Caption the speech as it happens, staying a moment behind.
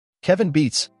Kevin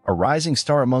Beets, a rising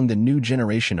star among the new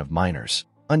generation of miners,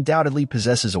 undoubtedly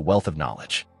possesses a wealth of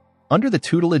knowledge. Under the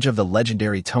tutelage of the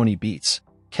legendary Tony Beets,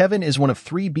 Kevin is one of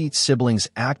 3 Beets siblings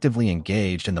actively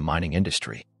engaged in the mining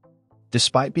industry.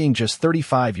 Despite being just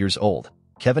 35 years old,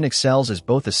 Kevin excels as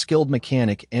both a skilled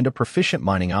mechanic and a proficient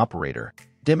mining operator,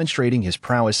 demonstrating his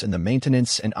prowess in the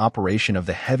maintenance and operation of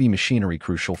the heavy machinery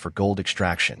crucial for gold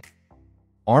extraction.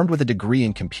 Armed with a degree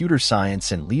in computer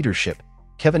science and leadership,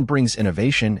 Kevin brings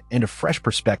innovation and a fresh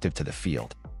perspective to the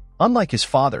field. Unlike his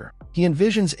father, he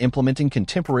envisions implementing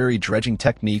contemporary dredging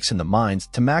techniques in the mines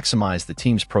to maximize the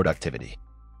team's productivity.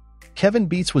 Kevin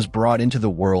Beets was brought into the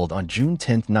world on June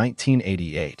 10,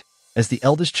 1988, as the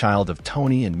eldest child of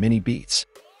Tony and Minnie Beets.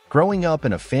 Growing up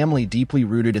in a family deeply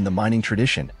rooted in the mining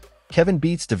tradition, Kevin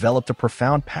Beets developed a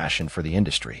profound passion for the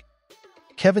industry.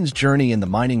 Kevin's journey in the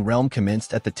mining realm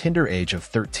commenced at the tender age of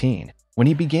 13, when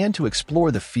he began to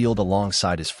explore the field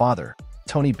alongside his father,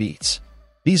 Tony Beets.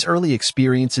 These early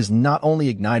experiences not only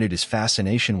ignited his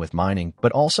fascination with mining,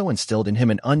 but also instilled in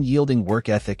him an unyielding work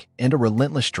ethic and a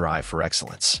relentless drive for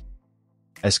excellence.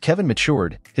 As Kevin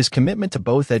matured, his commitment to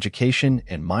both education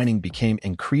and mining became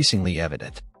increasingly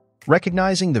evident.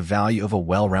 Recognizing the value of a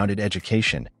well-rounded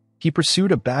education, he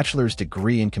pursued a bachelor's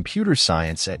degree in computer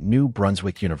science at New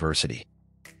Brunswick University.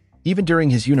 Even during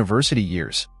his university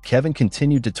years, Kevin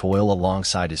continued to toil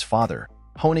alongside his father,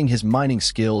 honing his mining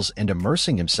skills and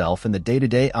immersing himself in the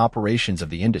day-to-day operations of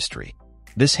the industry.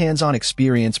 This hands-on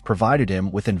experience provided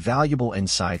him with invaluable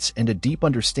insights and a deep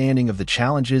understanding of the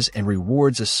challenges and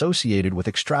rewards associated with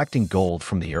extracting gold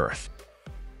from the earth.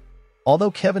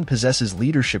 Although Kevin possesses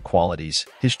leadership qualities,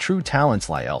 his true talents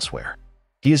lie elsewhere.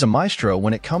 He is a maestro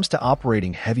when it comes to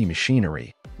operating heavy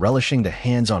machinery, relishing the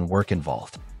hands-on work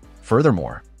involved.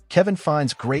 Furthermore, Kevin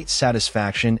finds great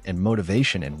satisfaction and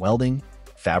motivation in welding,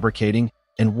 fabricating,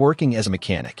 and working as a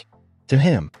mechanic. To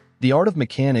him, the art of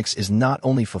mechanics is not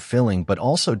only fulfilling but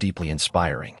also deeply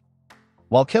inspiring.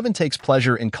 While Kevin takes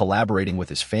pleasure in collaborating with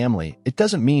his family, it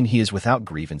doesn't mean he is without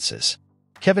grievances.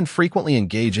 Kevin frequently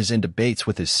engages in debates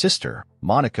with his sister,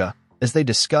 Monica, as they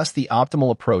discuss the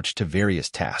optimal approach to various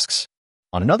tasks.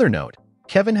 On another note,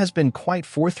 Kevin has been quite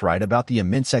forthright about the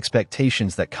immense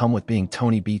expectations that come with being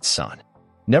Tony Beets' son.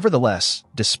 Nevertheless,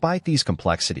 despite these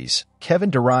complexities, Kevin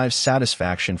derives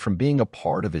satisfaction from being a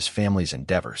part of his family's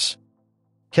endeavors.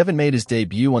 Kevin made his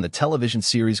debut on the television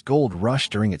series Gold Rush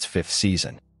during its 5th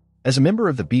season. As a member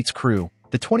of the Beets crew,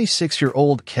 the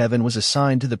 26-year-old Kevin was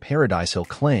assigned to the Paradise Hill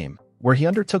claim, where he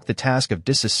undertook the task of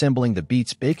disassembling the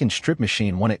Beets bacon strip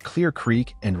machine one at Clear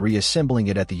Creek and reassembling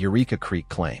it at the Eureka Creek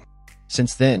claim.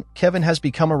 Since then, Kevin has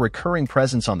become a recurring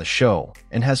presence on the show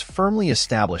and has firmly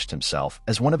established himself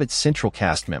as one of its central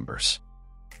cast members.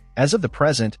 As of the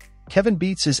present, Kevin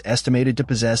Beets is estimated to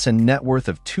possess a net worth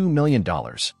of $2 million,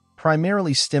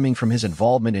 primarily stemming from his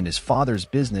involvement in his father's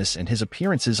business and his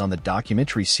appearances on the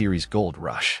documentary series Gold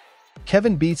Rush.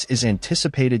 Kevin Beets is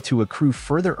anticipated to accrue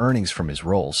further earnings from his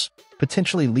roles,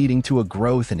 potentially leading to a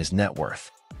growth in his net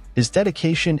worth. His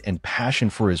dedication and passion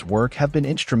for his work have been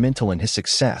instrumental in his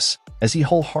success, as he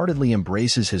wholeheartedly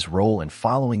embraces his role in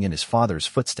following in his father's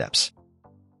footsteps.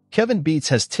 Kevin Beets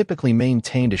has typically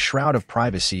maintained a shroud of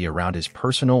privacy around his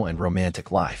personal and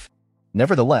romantic life.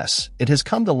 Nevertheless, it has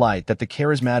come to light that the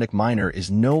charismatic miner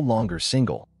is no longer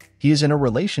single. He is in a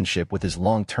relationship with his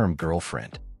long-term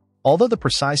girlfriend. Although the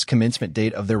precise commencement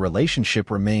date of their relationship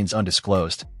remains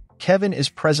undisclosed, Kevin is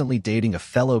presently dating a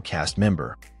fellow cast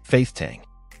member, Faith Tang.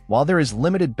 While there is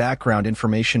limited background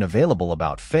information available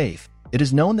about Faith, it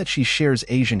is known that she shares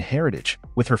Asian heritage,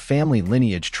 with her family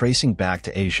lineage tracing back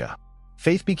to Asia.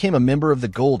 Faith became a member of the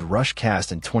Gold Rush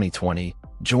cast in 2020,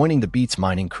 joining the Beets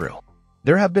mining crew.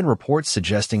 There have been reports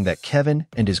suggesting that Kevin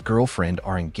and his girlfriend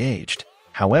are engaged.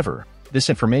 However, this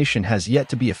information has yet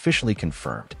to be officially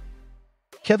confirmed.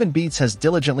 Kevin Beets has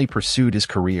diligently pursued his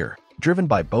career, driven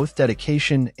by both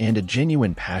dedication and a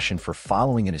genuine passion for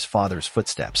following in his father's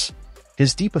footsteps.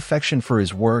 His deep affection for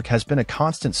his work has been a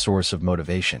constant source of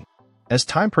motivation. As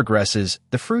time progresses,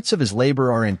 the fruits of his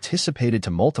labor are anticipated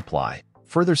to multiply,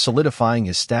 further solidifying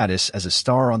his status as a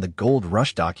star on the Gold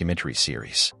Rush documentary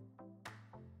series.